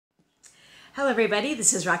Hello everybody,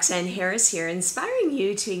 this is Roxanne Harris here, inspiring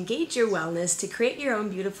you to engage your wellness to create your own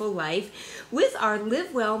beautiful life with our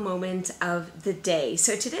Live Well moment of the day.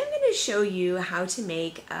 So today I'm going to show you how to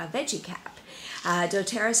make a veggie cap.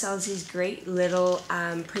 doTERRA sells these great little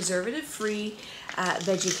preservative-free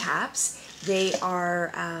veggie caps. They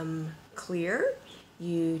are clear.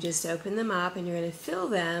 You just open them up and you're going to fill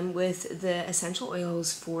them with the essential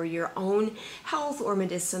oils for your own health or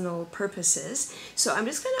medicinal purposes. So I'm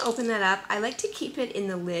just going to open that up. I like to keep it in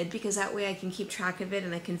the lid because that way I can keep track of it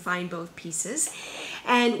and I can find both pieces.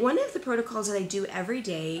 And one of the protocols that I do every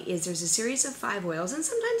day is there's a series of 5 oils, and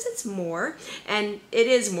sometimes it's more, and it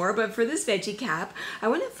is more, but for this veggie cap, I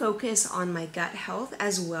want to focus on my gut health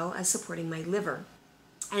as well as supporting my liver.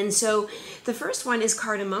 And so the first one is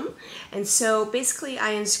cardamom, and so basically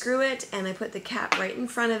I unscrew it and I put the cap right in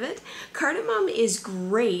front of it. Cardamom is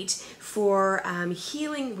great for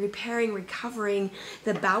healing, repairing, recovering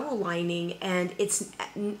the bowel lining, and it's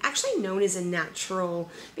actually known as a natural,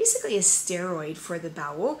 basically a steroid for the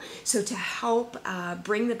bowel, so to help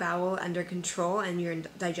bring the bowel under control and your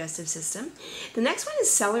digestive system. The next one is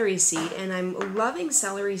celery seed, and I'm loving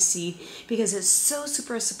celery seed because it's so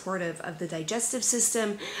super supportive of the digestive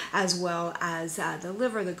system, as well as the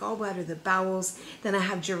liver, the gallbladder, the bowels. Then I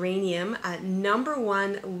have geranium,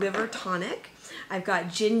 #1 liver tonic. I've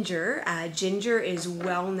got ginger. Ginger is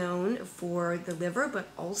well known for the liver, but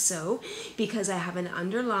also because I have an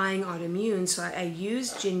underlying autoimmune, so I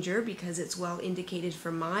use ginger because it's well indicated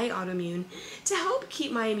for my autoimmune to help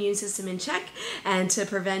keep my immune system in check and to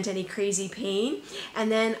prevent any crazy pain.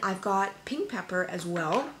 And then I've got pink pepper as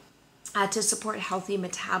well, to support healthy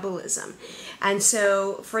metabolism. And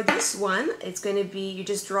so for this one, it's going to be, you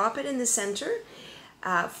just drop it in the center,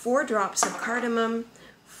 4 drops of cardamom,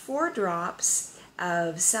 4 drops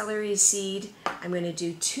of celery seed. I'm going to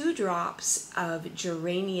do 2 drops of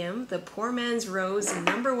geranium, the poor man's rose,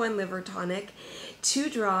 #1 liver tonic, 2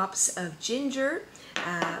 drops of ginger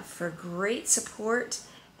for great support,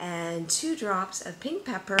 and 2 drops of pink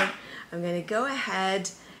pepper. I'm going to go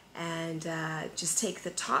ahead and just take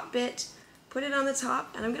the top bit, put it on the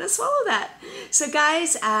top, and I'm going to swallow that. So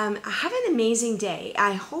guys, have an amazing day.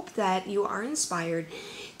 I hope that you are inspired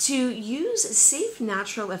to use safe,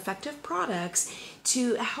 natural, effective products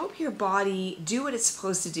to help your body do what it's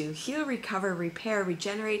supposed to do: heal, recover, repair,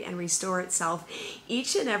 regenerate, and restore itself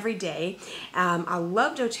each and every day. I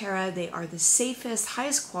love doTERRA. They are the safest,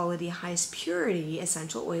 highest quality, highest purity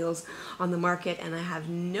essential oils on the market, and I have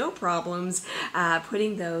no problems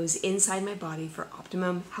putting those inside my body for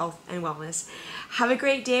optimum health and wellness. Have a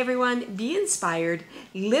great day, everyone. Be inspired,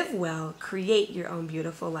 live well, create your own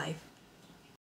beautiful life.